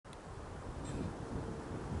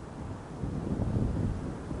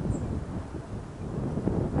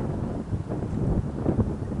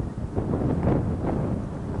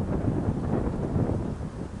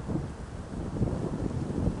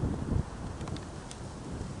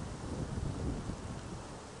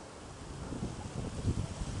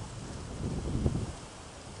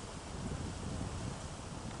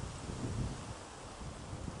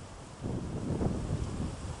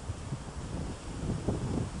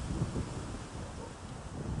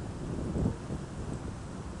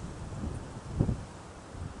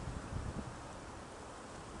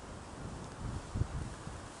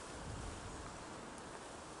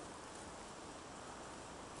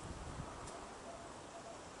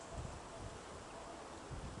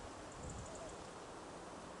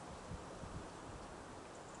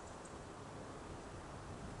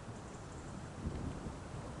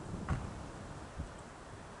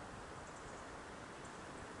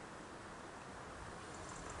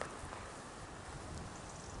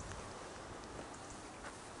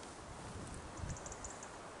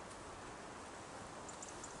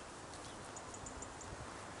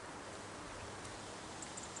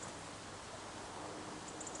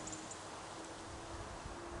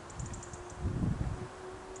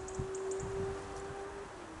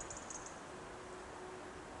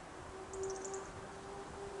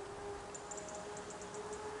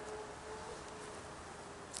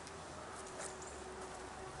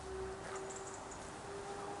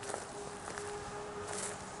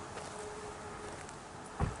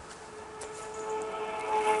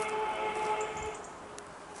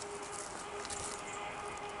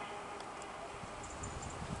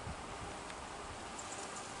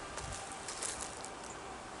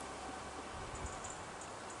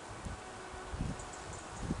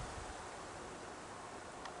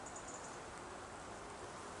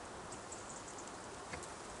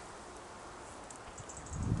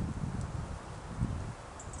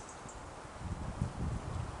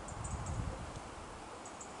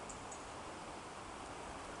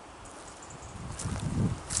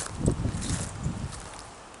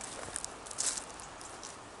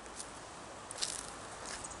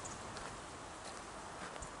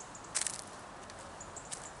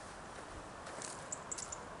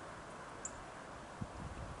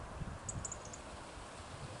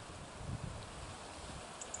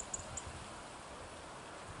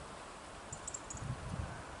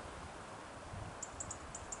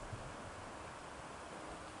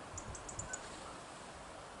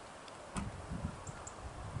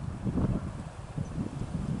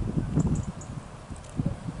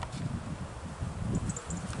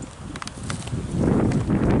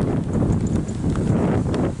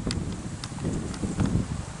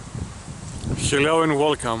Hello and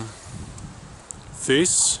welcome.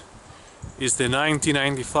 This is the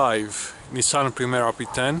 1995 Nissan Primera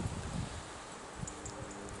P10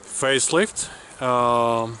 facelift,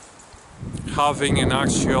 having an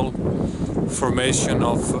actual formation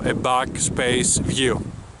of a backspace view.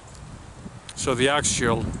 So the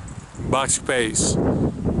actual backspace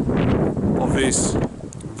of this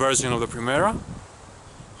version of the Primera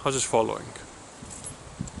has as following.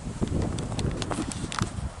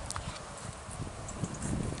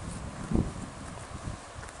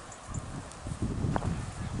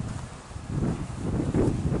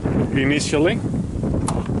 Initially,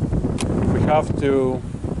 we have to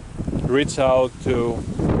reach out to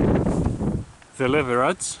the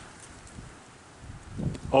leverage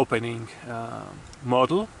opening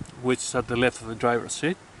model, which is at the left of the driver's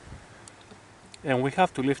seat, and we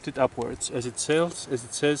have to lift it upwards as it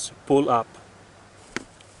says pull up.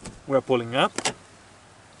 We are pulling up.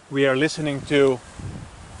 We are listening to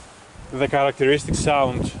the characteristic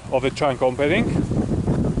sound of the trunk opening.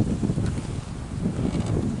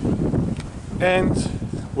 And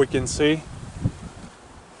we can see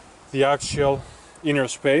the actual inner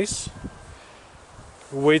space,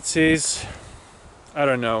 which is, I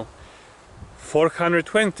don't know,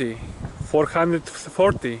 420,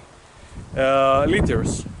 440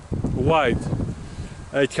 liters wide.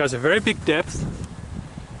 It has a very big depth.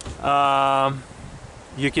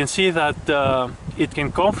 You can see that it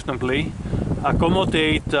can comfortably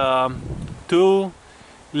accommodate two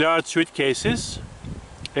large suitcases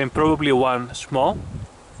and probably one small.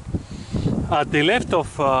 At the left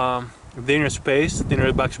of the inner space, the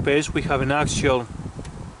inner back space, we have an actual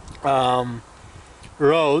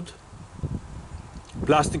road,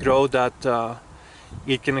 plastic road that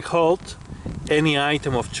it can hold any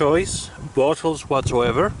item of choice, bottles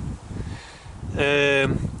whatsoever.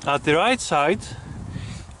 At the right side,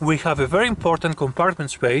 we have a very important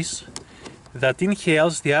compartment space that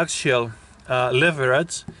inhales the actual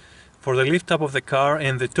leverage for the lift up of the car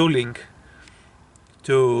and the tooling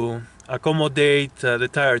to accommodate the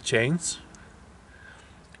tire chains.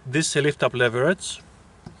 This is a lift up leverage,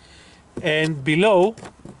 and below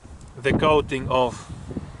the coating of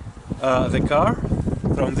the car,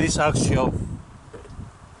 from this actual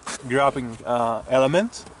grabbing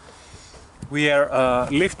element, we are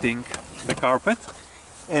lifting the carpet,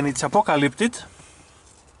 and it's apocalyptic.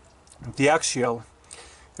 The actual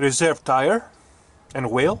reserve tire and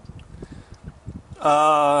wheel,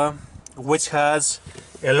 which has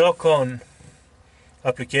a lock-on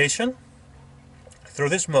application through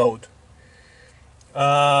this mode.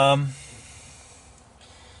 I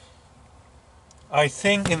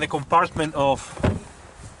think in the compartment of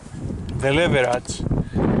the leverage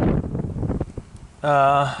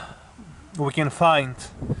we can find,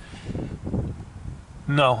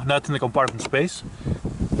 no, not in the compartment space,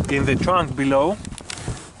 in the trunk below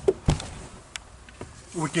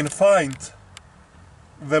we can find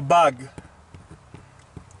the bag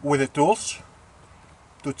with the tools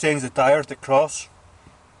to change the tire, the cross,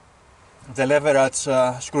 the leverage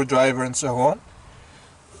screwdriver and so on.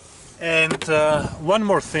 And one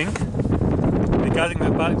more thing regarding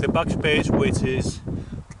the back space, which is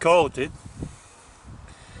coated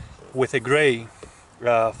with a grey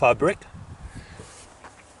fabric.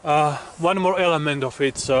 One more element of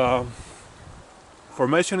its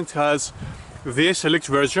formation: it has the SLX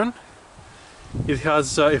version. It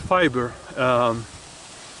has a fiber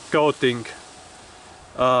coating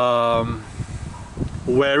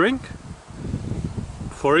wearing,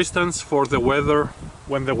 for instance, for the weather,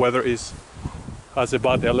 when the weather has a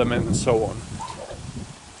bad element and so on.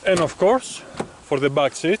 And of course, for the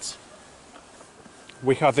back seats,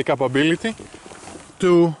 we have the capability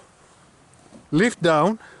to lift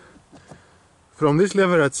down from this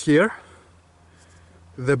leverage here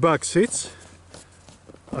the back seats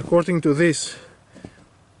according to this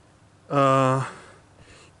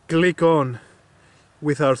click on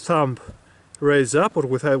with our thumb, raise up, or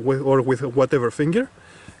with whatever finger,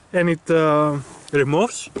 and it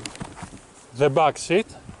removes the back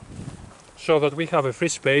seat so that we have a free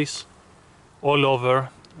space all over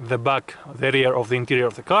the back, the rear of the interior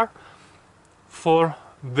of the car for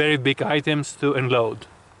very big items to unload.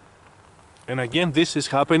 And again, this is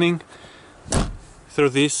happening through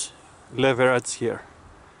this leverage here.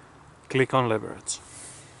 Click on leverage.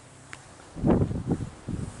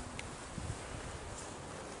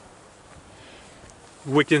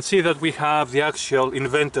 We can see that we have the actual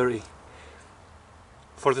inventory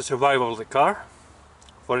for the survival of the car,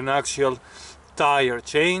 for an actual tire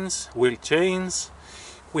chains, wheel chains.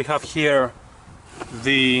 We have here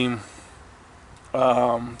the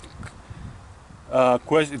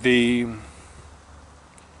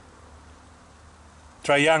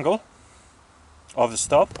triangle of the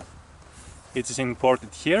stop. It is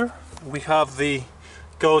imported here. We have the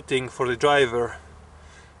coating for the driver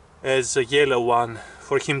as a yellow one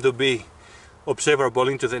for him to be observable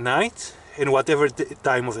into the night and whatever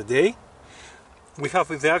time of the day. We have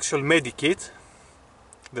the actual medikit,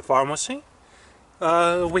 the pharmacy.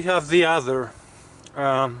 We have the other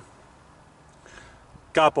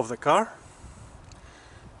cap of the car,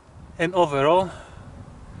 and overall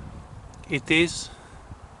it is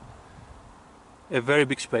a very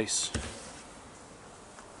big space.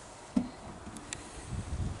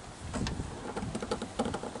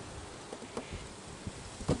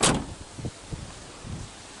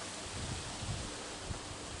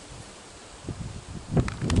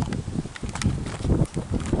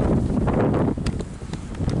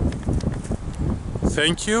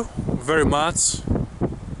 Thank you very much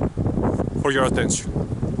for your attention.